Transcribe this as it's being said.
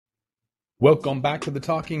Welcome back to the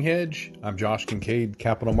Talking Hedge. I'm Josh Kincaid,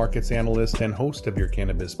 capital markets analyst and host of your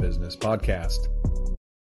Cannabis Business Podcast.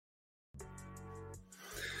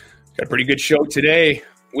 Got a pretty good show today.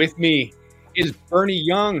 With me is Bernie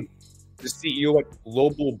Young, the CEO at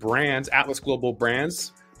Global Brands, Atlas Global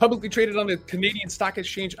Brands, publicly traded on the Canadian Stock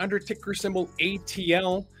Exchange under ticker symbol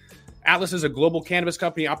ATL. Atlas is a global cannabis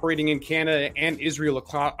company operating in Canada and Israel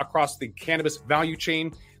across the cannabis value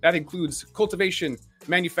chain. That includes cultivation,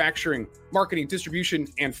 manufacturing, marketing, distribution,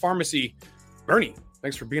 and pharmacy. Bernie,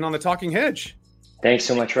 thanks for being on the Talking Hedge. Thanks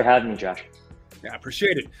so much for having me, Josh. Yeah, I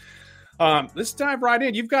appreciate it. Let's dive right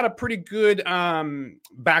in. You've got a pretty good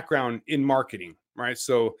background in marketing, right?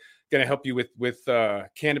 So going to help you with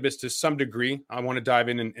cannabis to some degree. I want to dive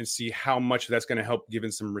in and see how much that's going to help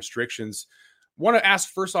given some restrictions. Want to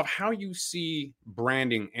ask first off how you see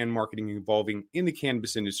branding and marketing evolving in the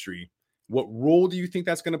cannabis industry. What role do you think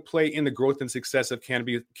that's going to play in the growth and success of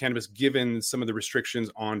cannabis given some of the restrictions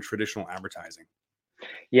on traditional advertising?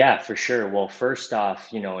 Yeah, for sure. Well, first off,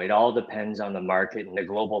 it all depends on the market and the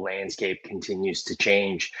global landscape continues to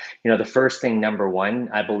change. The first thing, number one,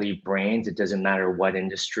 I believe brands, it doesn't matter what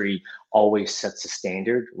industry, always sets a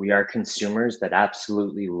standard. We are consumers that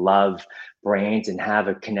absolutely love brands and have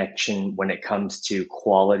a connection when it comes to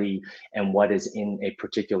quality and what is in a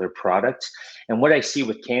particular product. And what I see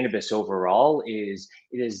with cannabis overall is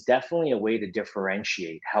it is definitely a way to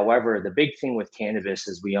differentiate. However, the big thing with cannabis,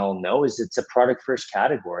 as we all know, is it's a product first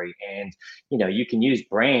category. And, you can use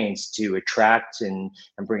brands to attract and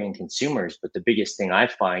bring in consumers. But the biggest thing I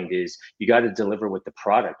find is you got to deliver with the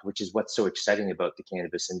product, which is what's so exciting about the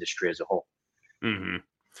cannabis industry as a whole. Mm-hmm.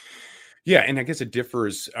 Yeah, and I guess it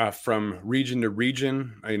differs from region to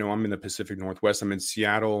region. I'm in the Pacific Northwest. I'm in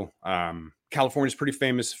Seattle. California is pretty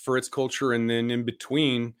famous for its culture. And then in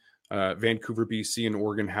between, Vancouver, BC, and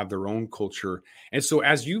Oregon have their own culture. And so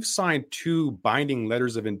as you've signed 2 binding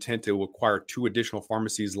letters of intent to acquire 2 additional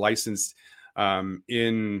pharmacies licensed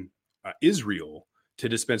in Israel to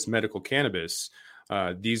dispense medical cannabis,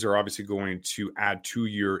 these are obviously going to add to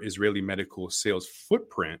your Israeli medical sales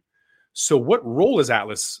footprint. So what role is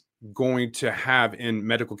Atlas going to have in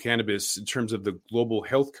medical cannabis in terms of the global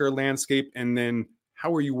healthcare landscape? And then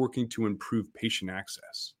how are you working to improve patient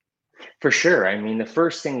access? For sure. I mean, the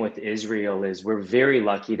first thing with Israel is we're very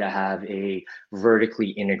lucky to have a vertically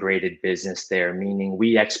integrated business there, meaning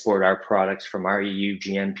we export our products from our EU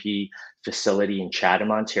GMP facility in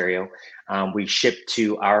Chatham, Ontario. We ship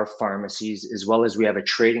to our pharmacies, as well as we have a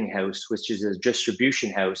trading house, which is a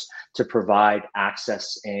distribution house to provide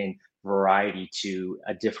access and variety to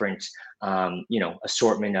a different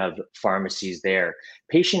assortment of pharmacies there.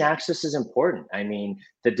 Patient access is important. I mean,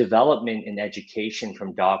 the development and education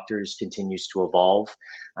from doctors continues to evolve.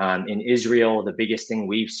 In Israel, the biggest thing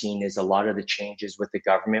we've seen is a lot of the changes with the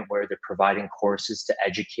government where they're providing courses to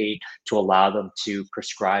educate, to allow them to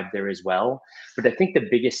prescribe there as well. But I think the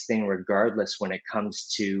biggest thing, regardless, when it comes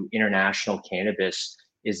to international cannabis,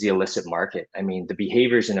 is the illicit market. I mean, the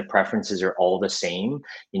behaviors and the preferences are all the same.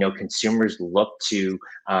 Consumers look to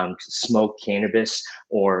smoke cannabis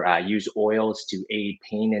or use oils to aid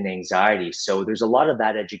pain and anxiety. So there's a lot of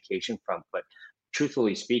that education from, but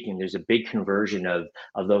truthfully speaking, there's a big conversion of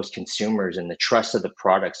those consumers, and the trust of the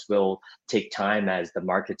products will take time as the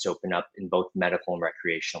markets open up in both medical and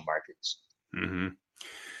recreational markets. Mm-hmm.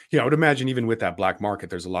 Yeah, I would imagine even with that black market,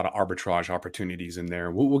 there's a lot of arbitrage opportunities in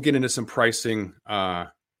there. We'll get into some pricing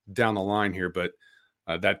down the line here, but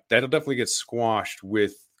that'll definitely get squashed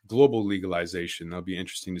with global legalization. That'll be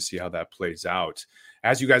interesting to see how that plays out.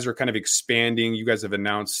 As you guys are kind of expanding, you guys have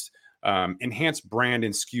announced enhanced brand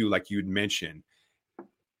and SKU, like you'd mentioned.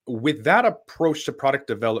 With that approach to product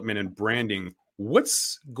development and branding,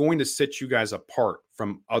 what's going to set you guys apart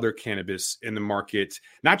from other cannabis in the market,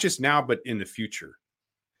 not just now, but in the future?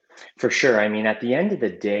 For sure. I mean, at the end of the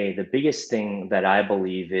day, the biggest thing that I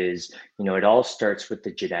believe is, it all starts with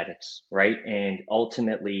the genetics, right? And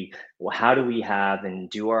ultimately, well, how do we have and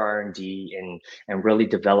do our R&D and really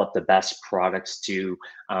develop the best products to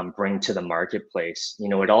bring to the marketplace?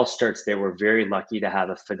 It all starts there. We're very lucky to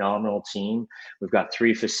have a phenomenal team. We've got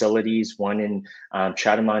 3 facilities, one in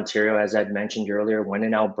Chatham, Ontario, as I'd mentioned earlier, one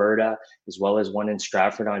in Alberta, as well as one in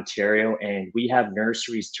Stratford, Ontario. And we have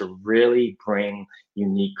nurseries to really bring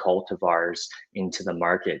unique cultivars into the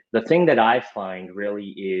market. The thing that I find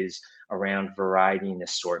really is around variety and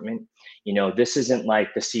assortment. This isn't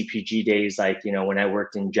like the CPG days, like, when I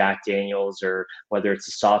worked in Jack Daniels, or whether it's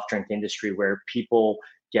the soft drink industry where people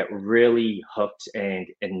get really hooked and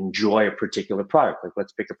enjoy a particular product. Like,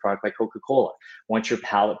 let's pick a product like Coca-Cola. Once your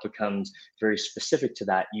palate becomes very specific to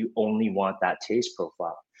that, you only want that taste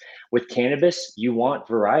profile. With cannabis, you want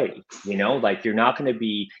variety, like you're not going to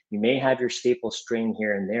be, you may have your staple strain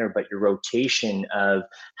here and there, but your rotation of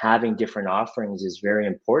having different offerings is very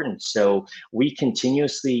important. So we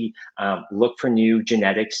continuously look for new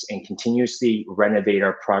genetics and continuously renovate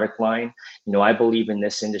our product line. I believe in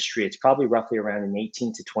this industry, it's probably roughly around an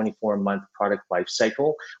 18 to 24-month product life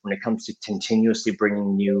cycle when it comes to continuously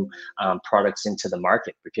bringing new products into the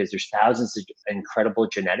market, because there's thousands of incredible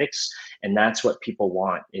genetics, and that's what people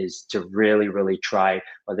want, is to really, really try,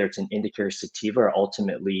 whether it's an indica or sativa, or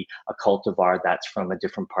ultimately a cultivar that's from a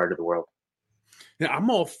different part of the world. Yeah,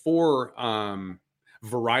 I'm all for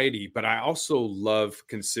variety, but I also love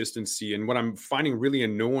consistency. And what I'm finding really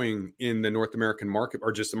annoying in the North American market,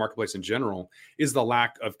 or just the marketplace in general, is the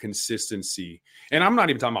lack of consistency. And I'm not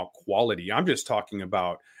even talking about quality. I'm just talking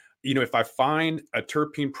about, if I find a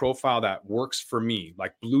terpene profile that works for me,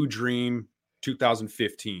 like Blue Dream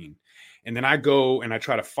 2015, and then I go and I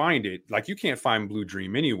try to find it, like you can't find Blue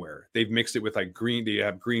Dream anywhere. They've mixed it with like green, they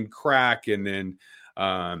have green crack, and then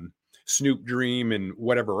Snoop Dream and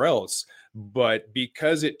whatever else. But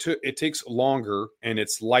because it takes longer and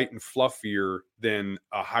it's light and fluffier than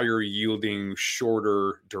a higher yielding,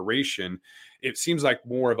 shorter duration, it seems like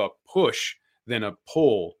more of a push than a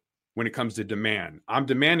pull when it comes to demand. I'm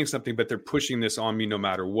demanding something, but they're pushing this on me no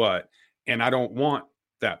matter what. And I don't want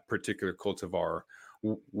that particular cultivar.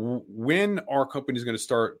 When are companies going to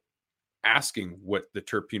start asking what the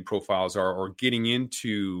terpene profiles are, or getting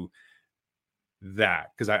into that?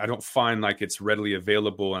 Because I don't find like it's readily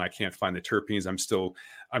available, and I can't find the terpenes. I'm still,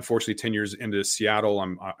 unfortunately, 10 years into Seattle.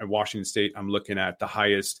 I'm in Washington State. I'm looking at the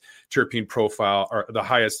highest terpene profile, or the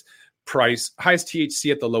highest price, highest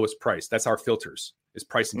THC at the lowest price. That's our filters, is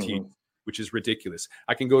price and THC, which is ridiculous.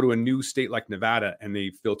 I can go to a new state like Nevada and they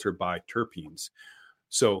filter by terpenes.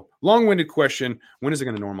 So long-winded question, when is it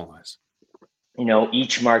going to normalize?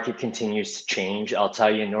 Each market continues to change. I'll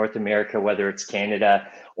tell you, in North America, whether it's Canada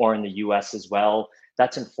or in the US as well,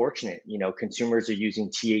 that's unfortunate. Consumers are using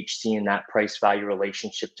THC and that price value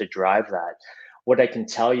relationship to drive that. What I can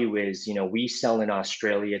tell you is, we sell in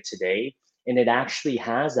Australia today, and it actually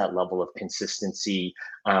has that level of consistency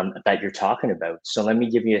that you're talking about. So let me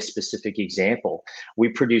give you a specific example. We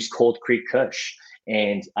produce Cold Creek Kush.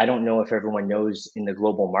 And I don't know if everyone knows in the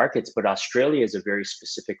global markets, but Australia is a very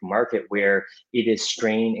specific market where it is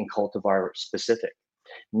strain and cultivar specific,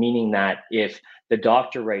 meaning that if the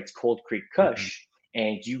doctor writes Cold Creek Kush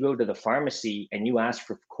and you go to the pharmacy and you ask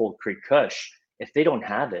for Cold Creek Kush, if they don't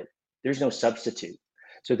have it, there's no substitute.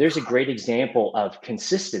 So there's a great example of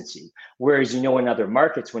consistency. Whereas, in other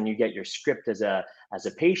markets, when you get your script as a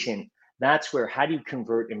patient, that's where, how do you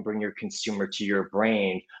convert and bring your consumer to your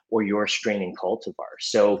brand or your strain and cultivar?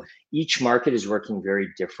 So each market is working very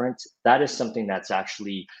different. That is something that's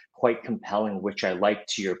actually quite compelling, which I like,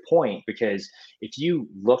 to your point, because if you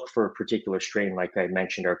look for a particular strain, like I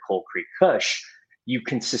mentioned, our Cold Creek Kush, you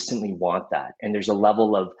consistently want that. And there's a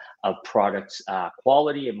level of product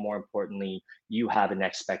quality. And more importantly, you have an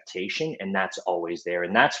expectation, and that's always there.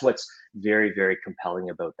 And that's what's very, very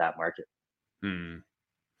compelling about that market.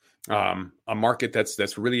 A market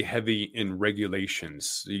that's really heavy in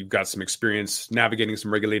regulations. You've got some experience navigating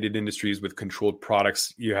some regulated industries with controlled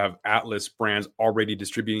products. You have Atlas brands already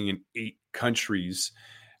distributing in 8 countries.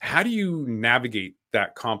 How do you navigate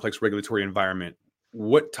that complex regulatory environment?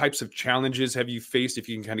 What types of challenges have you faced? If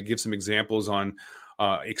you can kind of give some examples on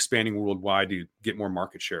expanding worldwide to get more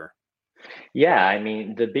market share. Yeah, I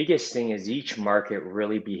mean, the biggest thing is each market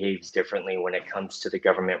really behaves differently when it comes to the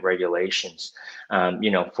government regulations.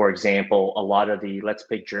 For example, a lot of let's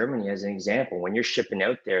pick Germany as an example. When you're shipping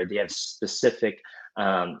out there, they have specific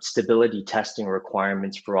stability testing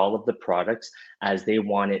requirements for all of the products, as they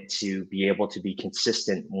want it to be able to be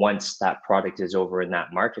consistent once that product is over in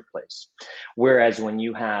that marketplace. Whereas when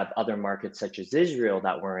you have other markets such as Israel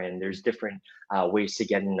that we're in, there's different ways to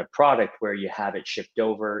get in a product where you have it shipped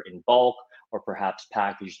over in bulk, or perhaps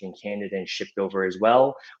packaged in Canada and shipped over as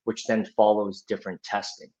well, which then follows different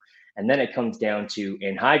testing. And then it comes down to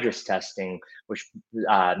anhydrous testing, which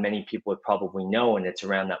many people would probably know, and it's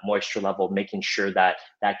around that moisture level, making sure that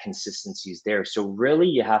that consistency is there. So really,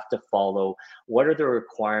 you have to follow what are the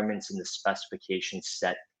requirements and the specifications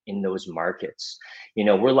set in those markets.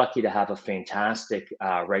 We're lucky to have a fantastic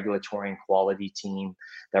regulatory and quality team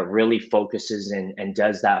that really focuses and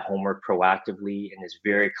does that homework proactively, and is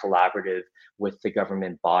very collaborative with the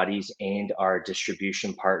government bodies and our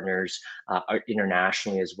distribution partners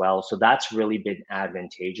internationally as well. So that's really been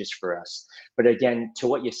advantageous for us. But again, to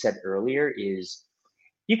what you said earlier, is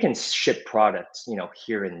you can ship products,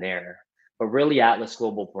 here and there. But really, Atlas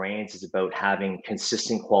Global Brands is about having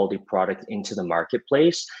consistent quality product into the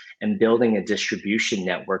marketplace and building a distribution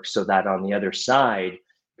network so that on the other side,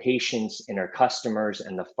 patients and our customers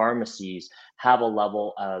and the pharmacies have a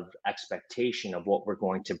level of expectation of what we're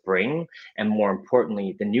going to bring. And more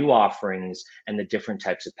importantly, the new offerings and the different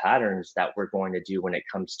types of patterns that we're going to do when it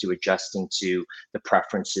comes to adjusting to the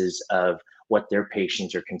preferences of what their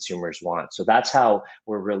patients or consumers want. So that's how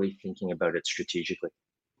we're really thinking about it strategically.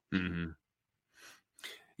 Mm-hmm.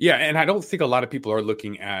 Yeah, and I don't think a lot of people are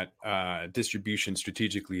looking at distribution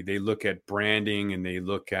strategically. They look at branding and they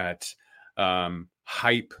look at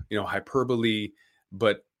hype, hyperbole.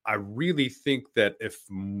 But I really think that if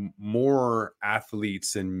more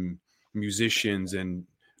athletes and musicians and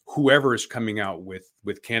whoever is coming out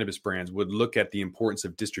with cannabis brands would look at the importance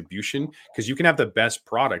of distribution, because you can have the best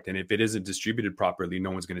product, and if it isn't distributed properly, no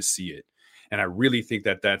one's going to see it. And I really think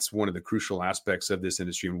that that's one of the crucial aspects of this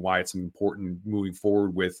industry and why it's important moving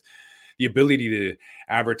forward with the ability to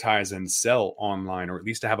advertise and sell online, or at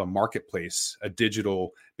least to have a marketplace, a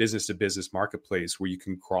digital business to business marketplace where you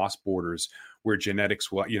can cross borders, where genetics,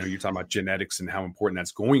 you're talking about genetics and how important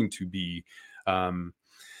that's going to be.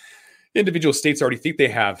 Individual states already think they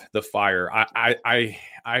have the fire.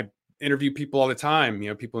 I interview people all the time,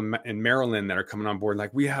 people in Maryland that are coming on board,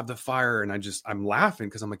 like, we have the fire. And I'm laughing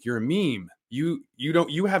because I'm like, you're a meme. You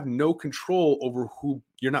have no control over who,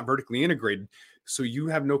 you're not vertically integrated. So you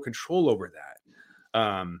have no control over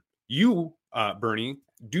that. Bernie,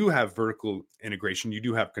 do have vertical integration. You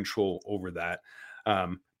do have control over that.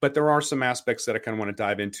 But there are some aspects that I kind of want to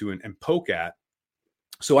dive into and poke at.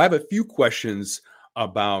 So I have a few questions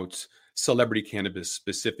about celebrity cannabis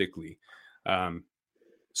specifically.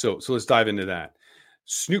 So let's dive into that.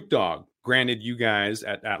 Snoop Dogg granted you guys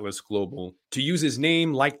at Atlas Global to use his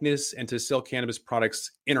name, likeness, and to sell cannabis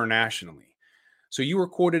products internationally. So you were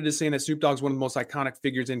quoted as saying that Snoop Dogg is one of the most iconic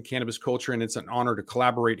figures in cannabis culture, and it's an honor to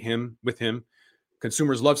collaborate with him.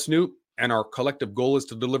 Consumers love Snoop, and our collective goal is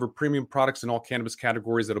to deliver premium products in all cannabis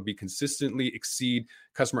categories that'll be consistently exceed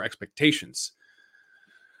customer expectations.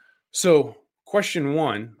 So question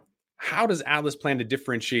one, how does Atlas plan to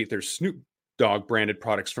differentiate their Snoop Dogg branded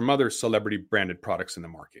products from other celebrity branded products in the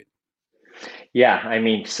market? Yeah, I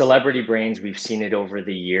mean, celebrity brands, we've seen it over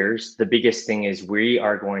the years. The biggest thing is we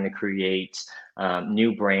are going to create a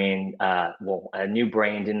new brand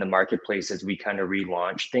in the marketplace as we kind of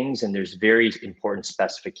relaunch things. And there's very important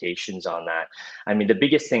specifications on that. I mean, the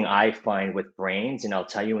biggest thing I find with brands, and I'll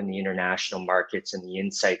tell you in the international markets and the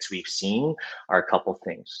insights we've seen, are a couple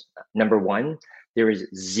things. Number one, there is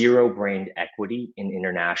zero brand equity in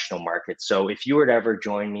international markets. So if you were to ever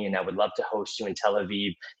join me, and I would love to host you in Tel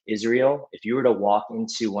Aviv, Israel, if you were to walk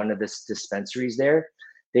into one of the dispensaries there,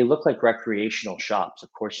 they look like recreational shops.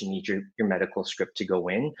 Of course, you need your medical script to go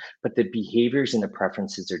in, but the behaviors and the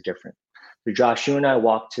preferences are different. So Josh, you and I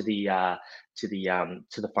walk to the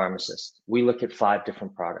pharmacist. We look at 5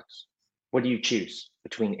 different products. What do you choose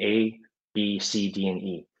between A, B, C, D, and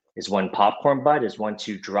E? Is one popcorn bud? Is one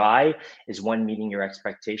too dry? Is one meeting your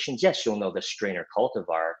expectations? Yes, you'll know the strain or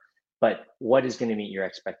cultivar, but what is going to meet your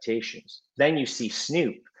expectations? Then you see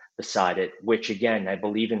Snoop beside it, which again, I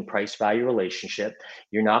believe in price value relationship.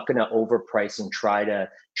 You're not going to overprice and try to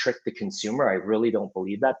trick the consumer. I really don't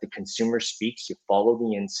believe that. The consumer speaks, you follow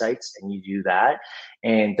the insights and you do that.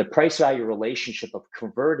 And the price value relationship of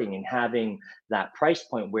converting and having that price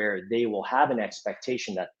point where they will have an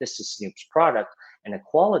expectation that this is Snoop's product and a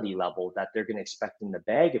quality level that they're going to expect in the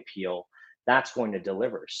bag appeal, that's going to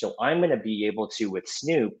deliver. So I'm going to be able to, with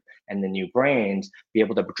Snoop and the new brands, be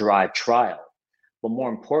able to drive trial. But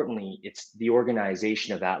more importantly, it's the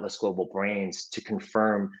organization of Atlas Global Brands to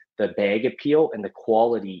confirm the bag appeal and the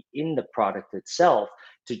quality in the product itself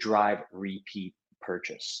to drive repeat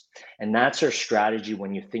purchase. And that's our strategy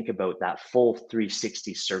when you think about that full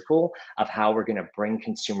 360 circle of how we're going to bring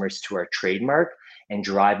consumers to our trademark and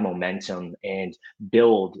drive momentum and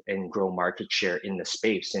build and grow market share in the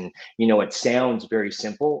space. And it sounds very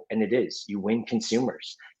simple, and it is. You win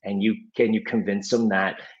consumers, and you convince them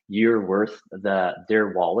that you're worth their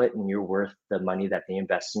wallet and you're worth the money that they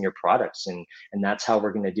invest in your products. And that's how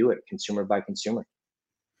we're going to do it, consumer by consumer.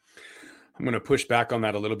 I'm going to push back on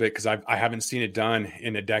that a little bit because I haven't seen it done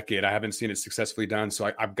in a decade. I haven't seen it successfully done.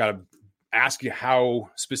 So I've got to ask you how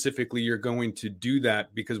specifically you're going to do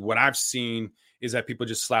that, because what I've seen is that people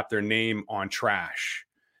just slap their name on trash.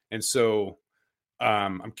 And so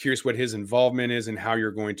I'm curious what his involvement is and how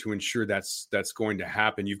you're going to ensure that's going to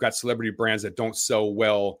happen. You've got celebrity brands that don't sell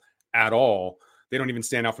well at all. They don't even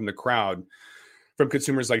stand out from the crowd. From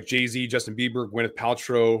consumers like Jay-Z, Justin Bieber, Gwyneth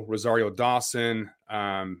Paltrow, Rosario Dawson,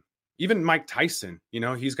 even Mike Tyson,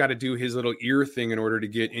 he's got to do his little ear thing in order to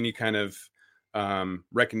get any kind of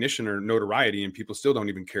recognition or notoriety, and people still don't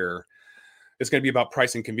even care. It's going to be about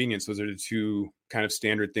price and convenience. Those are the two kind of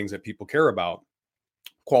standard things that people care about.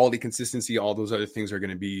 Quality, consistency, all those other things are going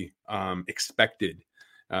to be expected,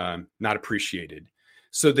 not appreciated.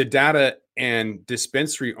 So the data and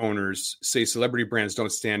dispensary owners say celebrity brands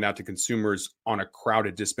don't stand out to consumers on a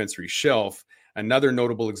crowded dispensary shelf. Another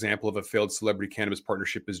notable example of a failed celebrity cannabis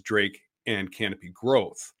partnership is Drake and Canopy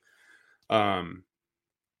Growth.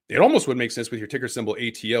 It almost would make sense with your ticker symbol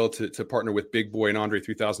ATL to partner with Big Boy and Andre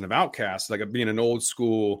 3000 of Outkast, like being an old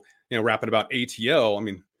school, rapping about ATL. I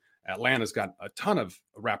mean, Atlanta's got a ton of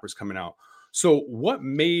rappers coming out. So what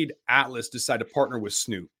made Atlas decide to partner with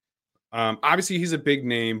Snoop? Obviously he's a big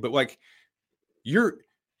name, but like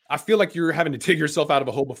I feel like you're having to dig yourself out of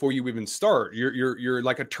a hole before you even start. You're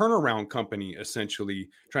like a turnaround company, essentially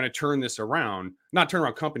trying to turn this around, not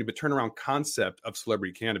turnaround company, but turnaround concept of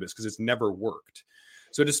celebrity cannabis, because it's never worked.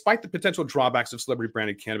 So despite the potential drawbacks of celebrity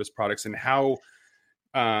branded cannabis products and how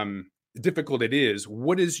difficult it is,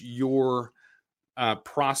 what is your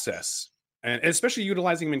process, and especially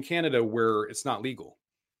utilizing them in Canada where it's not legal?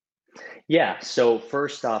 Yeah. So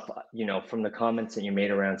first off, from the comments that you made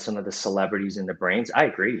around some of the celebrities and the brands, I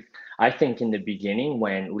agree. I think in the beginning,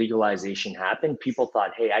 when legalization happened, people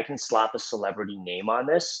thought, hey, I can slap a celebrity name on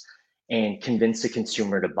this and convince the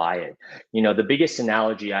consumer to buy it. The biggest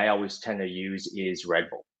analogy I always tend to use is Red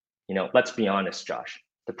Bull. Let's be honest, Josh,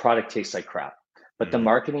 the product tastes like crap, but the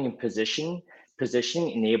marketing and positioning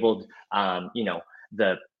enabled,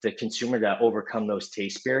 the consumer to overcome those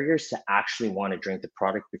taste barriers to actually want to drink the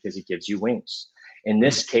product because it gives you wings. In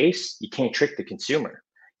this case, you can't trick the consumer.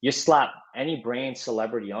 You slap any brand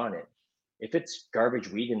celebrity on it. If it's garbage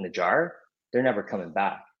weed in the jar, they're never coming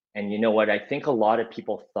back. And you know what? I think a lot of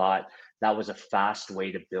people thought that was a fast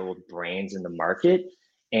way to build brands in the market,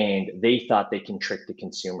 and they thought they can trick the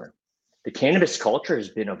consumer. The cannabis culture has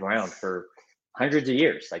been around for hundreds of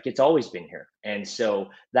years. Like, it's always been here. And so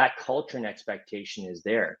that culture and expectation is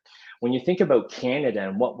there. When you think about Canada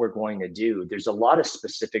and what we're going to do, there's a lot of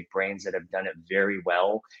specific brands that have done it very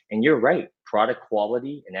well. And you're right, product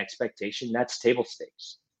quality and expectation, that's table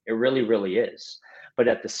stakes. It really, really is. But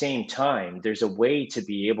at the same time, there's a way to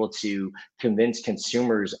be able to convince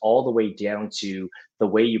consumers all the way down to the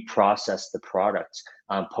way you process the product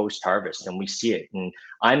post harvest. And we see it. And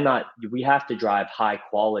we have to drive high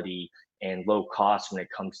quality and low cost when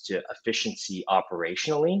it comes to efficiency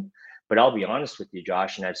operationally. But I'll be honest with you,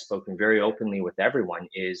 Josh, and I've spoken very openly with everyone,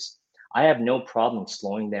 is I have no problem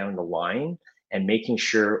slowing down the line and making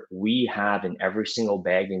sure we have in every single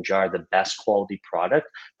bag and jar the best quality product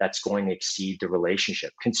that's going to exceed the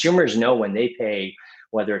relationship. Consumers know when they pay,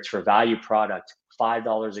 whether it's for value product,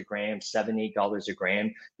 $5 a gram, $7, $8 a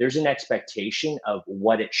gram, there's an expectation of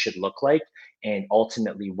what it should look like and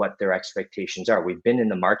ultimately what their expectations are. We've been in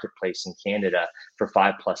the marketplace in Canada for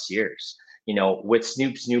 5+ years. With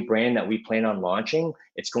Snoop's new brand that we plan on launching,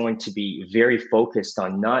 it's going to be very focused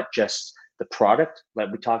on not just the product,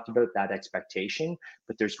 like we talked about, that expectation,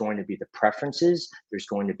 but there's going to be the preferences, there's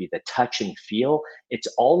going to be the touch and feel. It's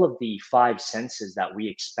all of the 5 senses that we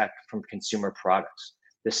expect from consumer products.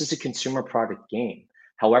 This is a consumer product game.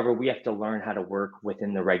 However, we have to learn how to work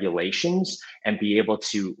within the regulations and be able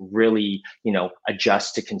to really,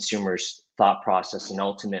 adjust to consumers' thought process and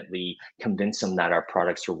ultimately convince them that our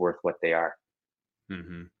products are worth what they are.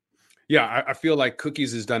 Mm-hmm. Yeah, I feel like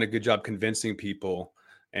Cookies has done a good job convincing people.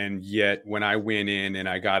 And yet when I went in and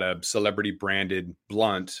I got a celebrity branded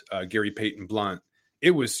blunt, Gary Payton blunt,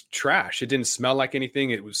 it was trash. It didn't smell like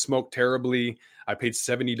anything. It was smoked terribly. I paid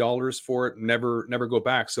 $70 for it. Never go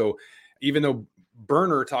back. So even though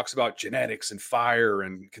Burner talks about genetics and fire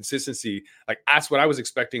and consistency, like that's what I was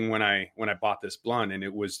expecting when I bought this blunt, and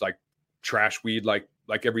it was like trash weed, like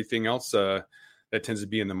everything else that tends to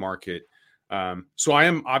be in the market. So I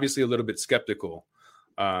am obviously a little bit skeptical.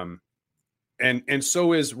 And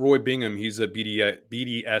so is Roy Bingham. He's a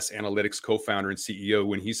BDS Analytics co-founder and CEO.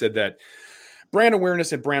 When he said that brand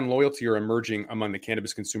awareness and brand loyalty are emerging among the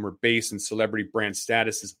cannabis consumer base, and celebrity brand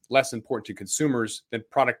status is less important to consumers than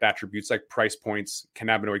product attributes like price points,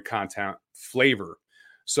 cannabinoid content, flavor.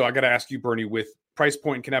 So I got to ask you, Bernie, with price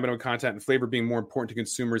point, cannabinoid content, and flavor being more important to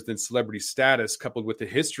consumers than celebrity status, coupled with the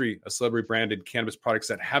history of celebrity branded cannabis products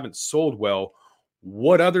that haven't sold well,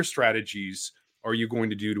 what other strategies are you going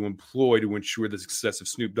to do to employ to ensure the success of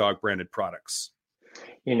Snoop Dogg branded products?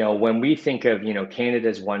 When we think of,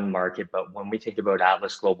 Canada's one market, but when we think about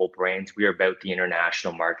Atlas Global Brands, we are about the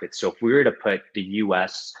international market. So if we were to put the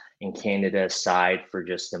US and Canada aside for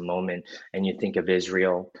just a moment, and you think of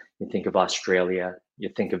Israel, you think of Australia, you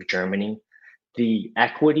think of Germany, the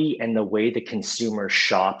equity and the way the consumer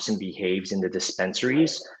shops and behaves in the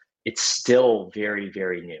dispensaries, it's still very,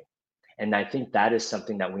 very new. And I think that is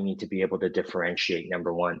something that we need to be able to differentiate,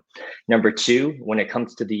 number one. Number two, when it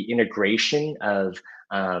comes to the integration of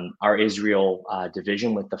our Israel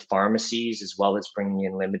division with the pharmacies, as well as bringing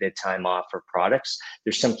in limited time offer products,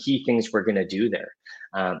 there's some key things we're going to do there.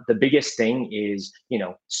 The biggest thing is,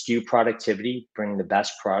 SKU productivity, bringing the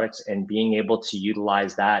best products and being able to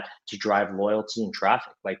utilize that to drive loyalty and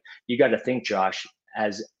traffic. Like, you got to think, Josh,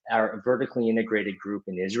 as our vertically integrated group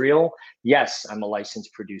in Israel, yes, I'm a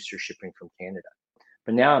licensed producer shipping from Canada,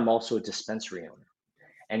 but now I'm also a dispensary owner.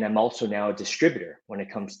 And I'm also now a distributor when it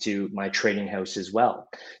comes to my trading house as well.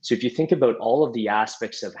 So if you think about all of the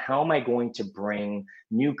aspects of how am I going to bring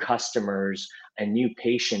new customers and new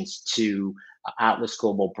patients to Atlas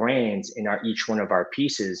Global Brands in each one of our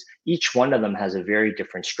pieces, each one of them has a very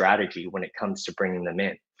different strategy when it comes to bringing them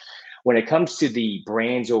in. When it comes to the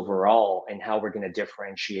brands overall and how we're going to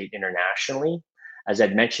differentiate internationally, as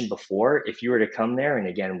I'd mentioned before, if you were to come there, and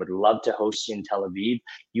again, would love to host you in Tel Aviv,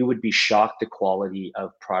 you would be shocked the quality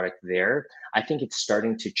of product there. I think it's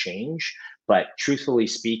starting to change, but truthfully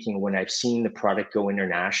speaking, when I've seen the product go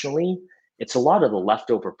internationally, it's a lot of the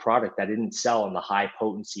leftover product that didn't sell in the high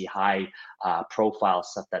potency, high profile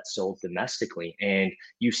stuff that's sold domestically. And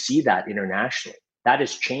you see that internationally. That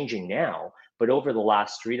is changing now. But over the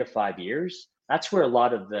last 3 to 5 years, that's where a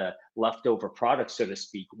lot of the leftover products, so to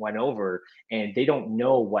speak, went over, and they don't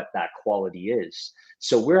know what that quality is.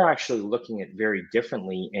 So we're actually looking at very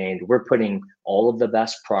differently, and we're putting all of the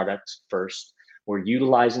best products first. We're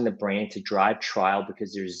utilizing the brand to drive trial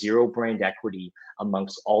because there's zero brand equity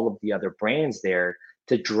amongst all of the other brands there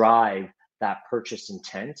to drive that purchase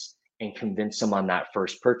intent and convince them on that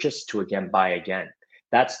first purchase to again buy again.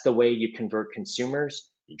 That's the way you convert consumers.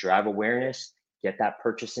 You drive awareness, get that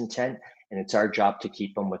purchase intent, and it's our job to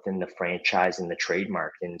keep them within the franchise and the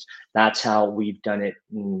trademark. And that's how we've done it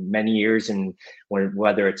in many years. And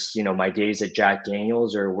whether it's, my days at Jack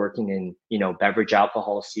Daniels or working in, beverage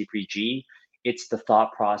alcohol, CPG, it's the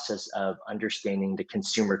thought process of understanding the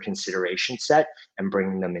consumer consideration set and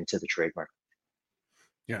bringing them into the trademark.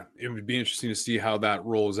 Yeah, it would be interesting to see how that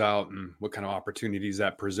rolls out and what kind of opportunities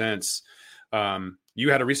that presents. You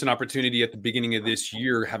had a recent opportunity at the beginning of this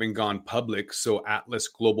year, having gone public. So Atlas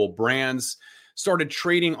Global Brands started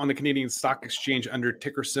trading on the Canadian Stock Exchange under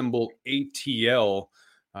ticker symbol ATL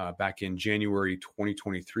back in January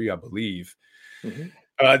 2023, I believe.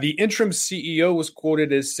 Mm-hmm. The interim CEO was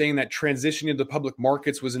quoted as saying that transitioning to the public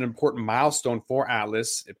markets was an important milestone for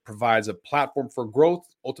Atlas. It provides a platform for growth,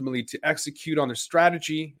 ultimately to execute on their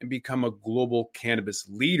strategy and become a global cannabis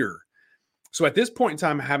leader. So at this point in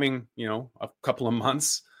time, having, a couple of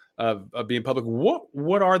months of being public,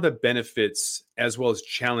 what are the benefits as well as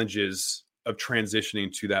challenges of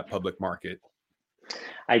transitioning to that public market?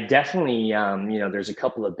 I definitely, there's a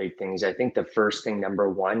couple of big things. I think the first thing, number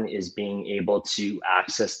one, is being able to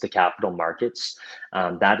access the capital markets.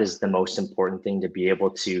 That is the most important thing, to be able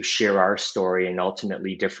to share our story and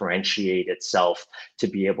ultimately differentiate itself to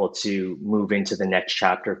be able to move into the next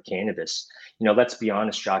chapter of cannabis. Let's be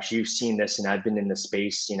honest, Josh, you've seen this, and I've been in the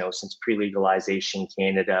space, since pre-legalization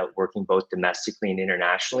Canada, working both domestically and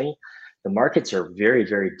internationally. The markets are very,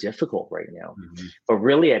 very difficult right now. Mm-hmm. But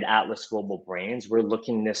really at Atlas Global Brands, we're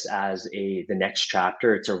looking this as the next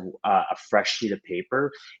chapter. It's a fresh sheet of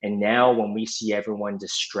paper. And now when we see everyone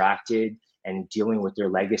distracted and dealing with their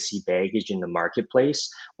legacy baggage in the marketplace,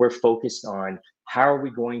 we're focused on how are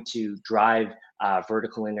we going to drive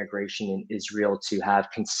vertical integration in Israel to have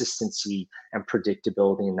consistency and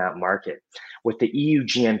predictability in that market. With the EU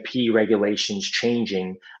GMP regulations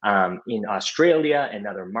changing in Australia and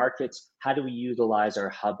other markets, how do we utilize our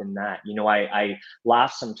hub in that? I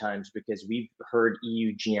laugh sometimes because we've heard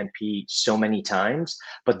EU GMP so many times,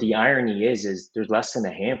 but the irony is there's less than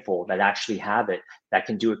a handful that actually have it, that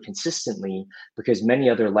can do it consistently, because many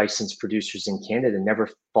other licensed producers in Canada never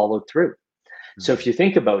followed through. So if you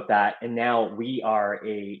think about that, and now we are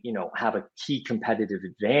have a key competitive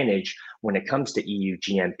advantage when it comes to EU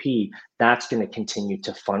GMP, that's going to continue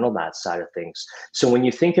to funnel that side of things. So when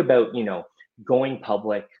you think about, going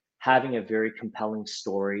public, having a very compelling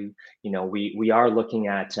story, we are looking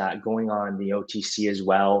at going on the OTC as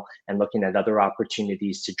well, and looking at other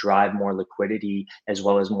opportunities to drive more liquidity as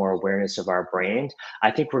well as more awareness of our brand.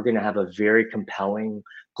 I think we're going to have a very compelling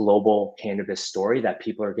global cannabis story that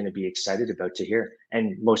people are going to be excited about to hear,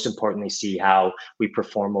 and most importantly, see how we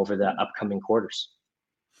perform over the upcoming quarters.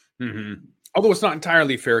 Mm-hmm. Although it's not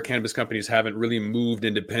entirely fair, cannabis companies haven't really moved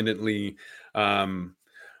independently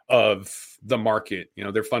of the market. You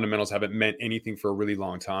know, their fundamentals haven't meant anything for a really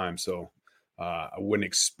long time. So I wouldn't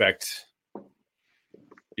expect,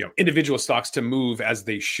 you know, individual stocks to move as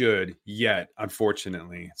they should yet.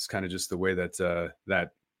 Unfortunately, it's kind of just the way that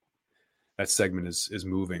that segment is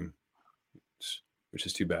moving, which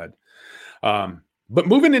is too bad. But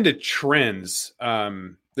moving into trends,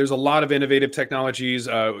 there's a lot of innovative technologies.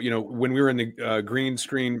 You know, when we were in the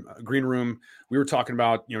green room, we were talking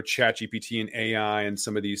about, you know, Chat GPT and AI and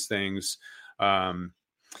some of these things. And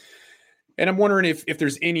I'm wondering if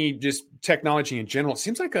there's any just technology in general. It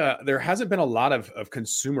seems like there hasn't been a lot of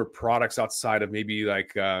consumer products outside of maybe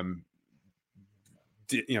like,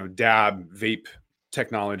 dab vape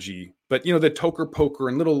technology, but you know, the toker poker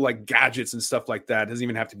and little like gadgets and stuff like that. It doesn't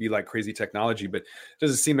even have to be like crazy technology, but it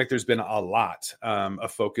doesn't seem like there's been a lot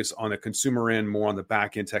of focus on the consumer end, more on the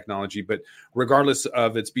back end technology. But regardless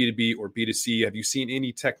of it's B2B or B2C, have you seen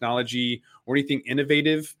any technology or anything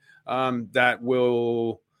innovative that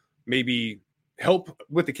will maybe help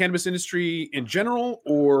with the cannabis industry in general,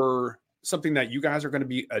 or something that you guys are going to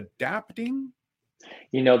be adapting?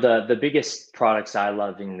 You know, the biggest products I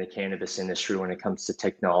love in the cannabis industry when it comes to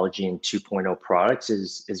technology and 2.0 products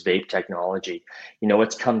is vape technology. You know,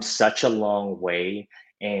 it's come such a long way.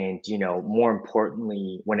 And, you know, more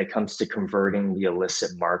importantly, when it comes to converting the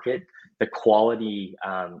illicit market, the quality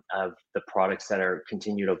of the products that are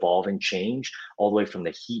continue to evolve and change, all the way from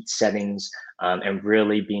the heat settings, and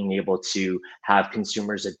really being able to have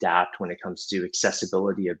consumers adapt when it comes to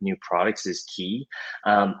accessibility of new products is key.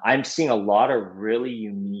 I'm seeing a lot of really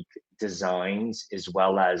unique designs as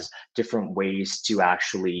well as different ways to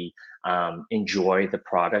actually enjoy the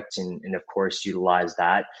product and of course utilize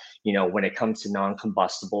that. You know, when it comes to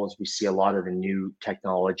non-combustibles, we see a lot of the new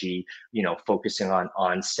technology, you know, focusing on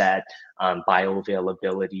onset,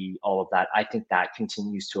 bioavailability, all of that. I think that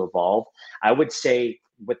continues to evolve. I would say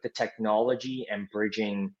with the technology and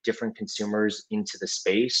bridging different consumers into the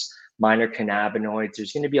space, minor cannabinoids,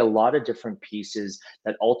 there's going to be a lot of different pieces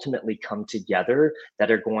that ultimately come together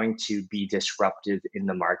that are going to be disruptive in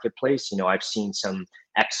the marketplace. You know, I've seen some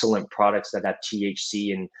excellent products that have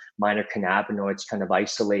THC and minor cannabinoids kind of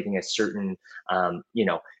isolating a certain,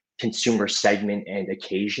 consumer segment and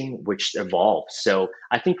occasion, which evolves. So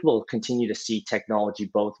I think we'll continue to see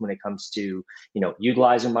technology both when it comes to, you know,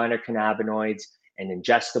 utilizing minor cannabinoids and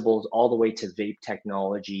ingestibles, all the way to vape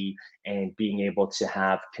technology and being able to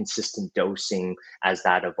have consistent dosing as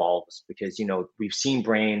that evolves. Because, you know, we've seen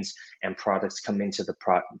brands and products come into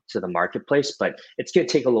to the marketplace, but it's going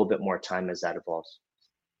to take a little bit more time as that evolves.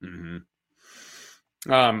 Mm-hmm.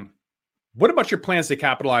 What about your plans to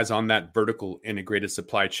capitalize on that vertical integrated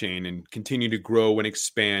supply chain and continue to grow and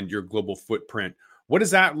expand your global footprint? What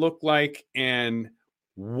does that look like? And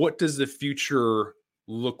what does the future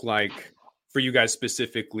look like for you guys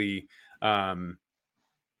specifically? You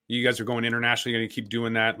guys are going internationally. You're going to keep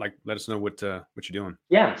doing that. Like, let us know what you're doing.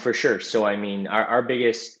 Yeah, for sure. So, I mean, our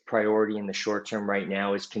biggest priority in the short term right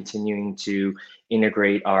now is continuing to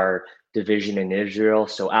integrate our division in Israel.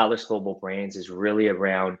 So, Atlas Global Brands is really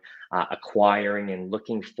around acquiring and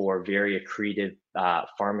looking for very accretive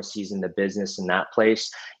pharmacies in the business in that place.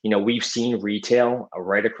 You know, we've seen retail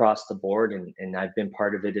right across the board, and I've been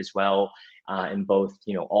part of it as well in both,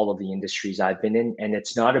 you know, all of the industries I've been in. And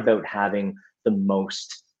it's not about having the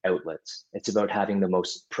most outlets. It's about having the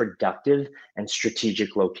most productive and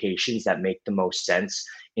strategic locations that make the most sense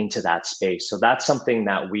into that space. So that's something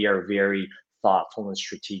that we are very thoughtful and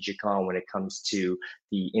strategic on when it comes to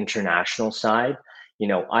the international side. You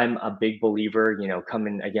know, I'm a big believer, you know,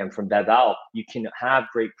 coming again from Beval, you can have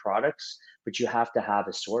great products, but you have to have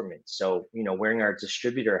assortment. So, you know, wearing our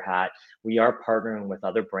distributor hat, we are partnering with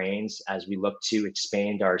other brands as we look to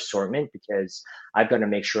expand our assortment, because I've got to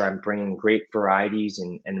make sure I'm bringing great varieties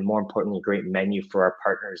and more importantly, great menu for our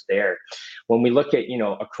partners there. When we look at, you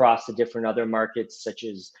know, across the different other markets, such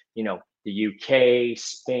as, you know, the UK,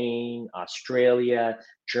 Spain, Australia,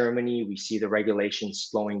 Germany, we see the regulations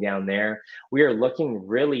slowing down there. We are looking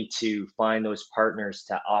really to find those partners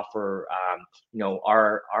to offer,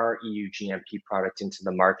 our EU GMP product into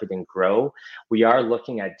the market and grow. We are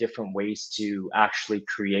looking at different ways to actually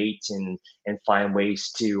create and find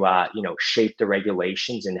ways to, shape the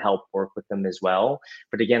regulations and help work with them as well.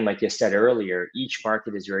 But again, like I said earlier, each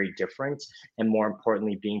market is very different. And more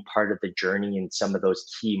importantly, being part of the journey in some of those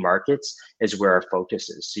key markets is where our focus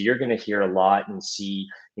is. So you're going to hear a lot and see,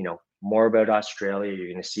 you know, more about Australia.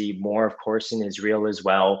 You're going to see more, of course, in Israel as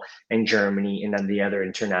well, and Germany, and then the other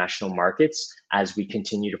international markets as we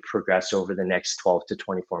continue to progress over the next 12 to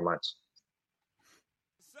 24 months.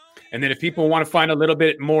 And then if people want to find a little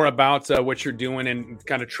bit more about what you're doing and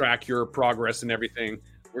kind of track your progress and everything,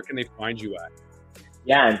 where can they find you at?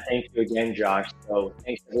 Yeah, and thank you again, Josh. So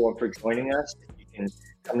thanks everyone for joining us. You can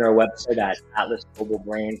come to our website at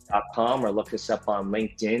atlasglobalbrands.com or look us up on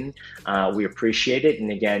LinkedIn. We appreciate it.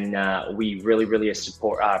 And again, we really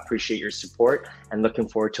appreciate your support and looking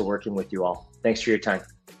forward to working with you all. Thanks for your time.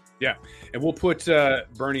 Yeah, and we'll put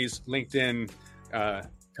Bernie's LinkedIn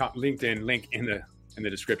link in the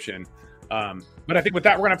description. But I think with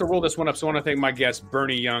that, we're gonna have to roll this one up. So I want to thank my guest,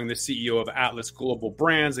 Bernie Young, the CEO of Atlas Global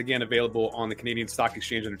Brands, again available on the Canadian Stock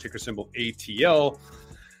Exchange under ticker symbol ATL.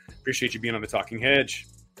 Appreciate you being on the Talking Hedge.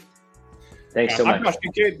 Thanks so much. I'm Josh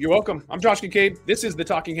Kincaid. You're welcome. I'm Josh Kincaid. This is the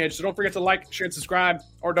Talking Hedge. So don't forget to like, share, and subscribe,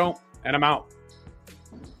 or don't. And I'm out.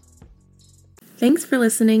 Thanks for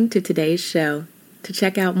listening to today's show. To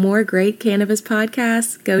check out more great cannabis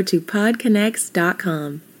podcasts, go to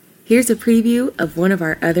podconnects.com. Here's a preview of one of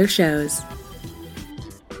our other shows.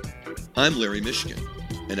 I'm Larry Mishkin,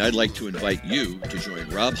 and I'd like to invite you to join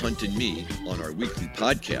Rob Hunt and me on our weekly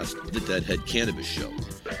podcast, The Deadhead Cannabis Show.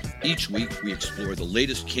 Each week, we explore the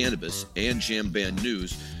latest cannabis and jam band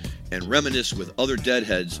news and reminisce with other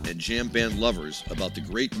deadheads and jam band lovers about the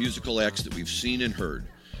great musical acts that we've seen and heard.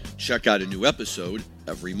 Check out a new episode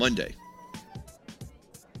every Monday.